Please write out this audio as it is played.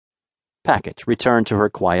Packet returned to her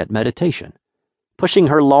quiet meditation, pushing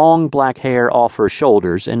her long black hair off her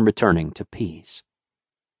shoulders and returning to peace.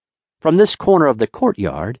 From this corner of the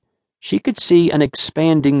courtyard, she could see an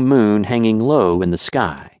expanding moon hanging low in the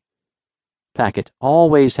sky. Packet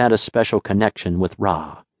always had a special connection with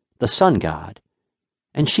Ra, the sun god,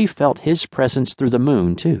 and she felt his presence through the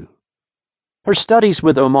moon, too. Her studies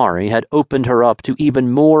with Omari had opened her up to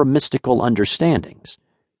even more mystical understandings,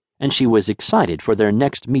 and she was excited for their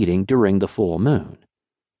next meeting during the full moon.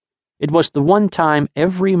 It was the one time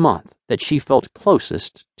every month that she felt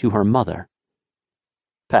closest to her mother.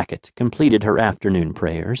 Packet completed her afternoon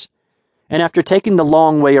prayers, and after taking the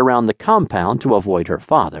long way around the compound to avoid her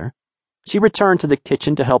father, she returned to the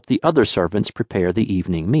kitchen to help the other servants prepare the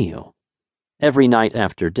evening meal. Every night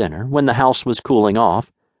after dinner, when the house was cooling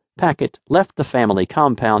off, Packet left the family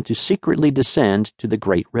compound to secretly descend to the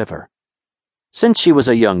great river. Since she was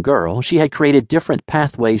a young girl, she had created different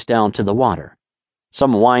pathways down to the water,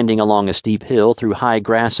 some winding along a steep hill through high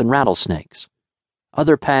grass and rattlesnakes,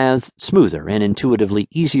 other paths smoother and intuitively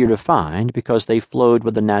easier to find because they flowed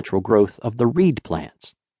with the natural growth of the reed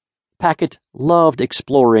plants. Packet loved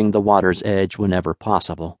exploring the water's edge whenever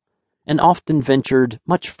possible, and often ventured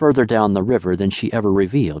much further down the river than she ever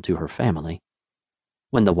revealed to her family.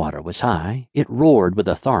 When the water was high, it roared with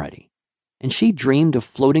authority, and she dreamed of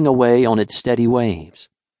floating away on its steady waves.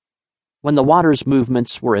 When the water's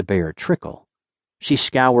movements were a bare trickle, she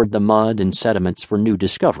scoured the mud and sediments for new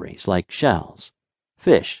discoveries like shells,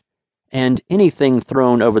 fish, and anything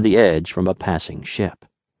thrown over the edge from a passing ship.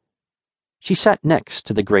 She sat next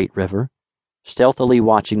to the great river, stealthily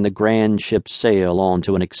watching the grand ship sail on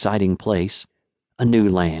to an exciting place, a new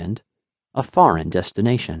land, a foreign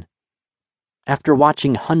destination. After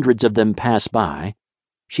watching hundreds of them pass by,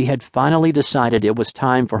 she had finally decided it was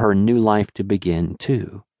time for her new life to begin,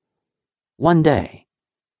 too. One day,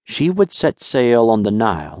 she would set sail on the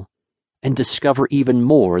Nile and discover even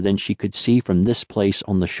more than she could see from this place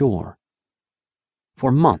on the shore.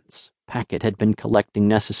 For months, Packet had been collecting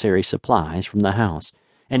necessary supplies from the house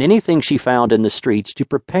and anything she found in the streets to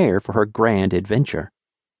prepare for her grand adventure.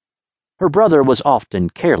 Her brother was often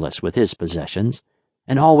careless with his possessions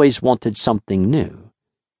and always wanted something new,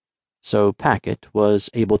 so Packet was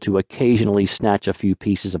able to occasionally snatch a few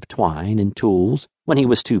pieces of twine and tools when he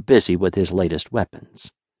was too busy with his latest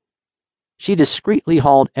weapons. She discreetly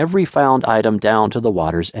hauled every found item down to the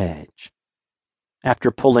water's edge. After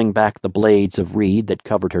pulling back the blades of reed that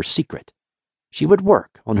covered her secret, she would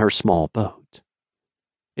work on her small boat.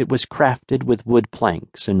 It was crafted with wood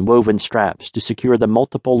planks and woven straps to secure the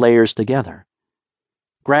multiple layers together.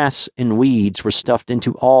 Grass and weeds were stuffed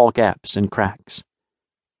into all gaps and cracks.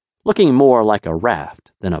 Looking more like a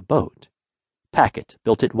raft than a boat, Packet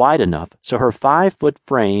built it wide enough so her 5-foot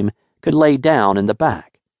frame could lay down in the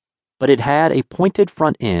back, but it had a pointed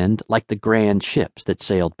front end like the grand ships that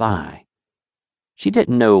sailed by. She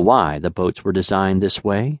didn't know why the boats were designed this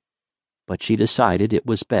way, but she decided it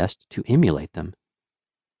was best to emulate them.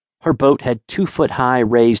 Her boat had 2-foot-high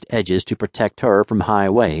raised edges to protect her from high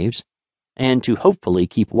waves and to hopefully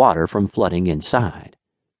keep water from flooding inside.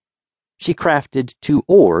 She crafted 2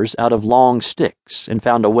 oars out of long sticks and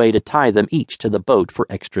found a way to tie them each to the boat for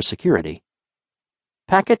extra security.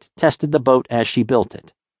 Packet tested the boat as she built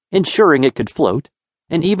it, ensuring it could float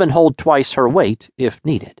and even hold twice her weight if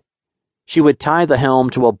needed. She would tie the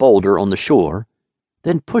helm to a boulder on the shore,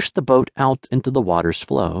 then push the boat out into the water's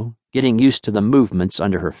flow, getting used to the movements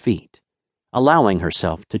under her feet, allowing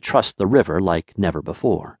herself to trust the river like never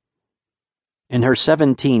before. In her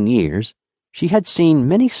 17 years, she had seen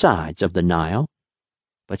many sides of the Nile,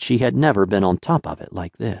 but she had never been on top of it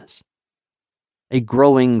like this. A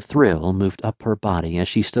growing thrill moved up her body as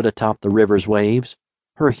she stood atop the river's waves,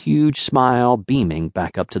 her huge smile beaming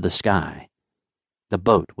back up to the sky. The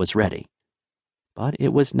boat was ready, but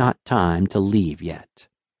it was not time to leave yet.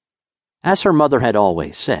 As her mother had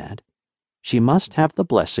always said, she must have the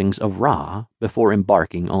blessings of Ra before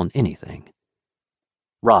embarking on anything.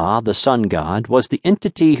 Ra, the sun god, was the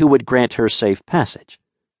entity who would grant her safe passage,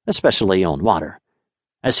 especially on water,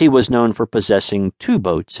 as he was known for possessing 2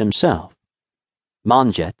 boats himself,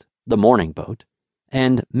 Manjet, the morning boat,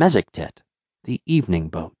 and Mezektet, the evening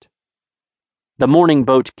boat. The morning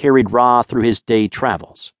boat carried Ra through his day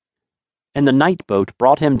travels, and the night boat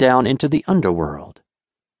brought him down into the underworld.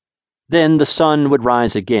 Then the sun would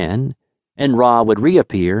rise again, and Ra would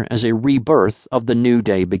reappear as a rebirth of the new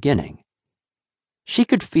day beginning. She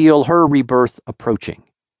could feel her rebirth approaching,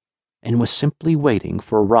 and was simply waiting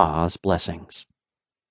for Ra's blessings.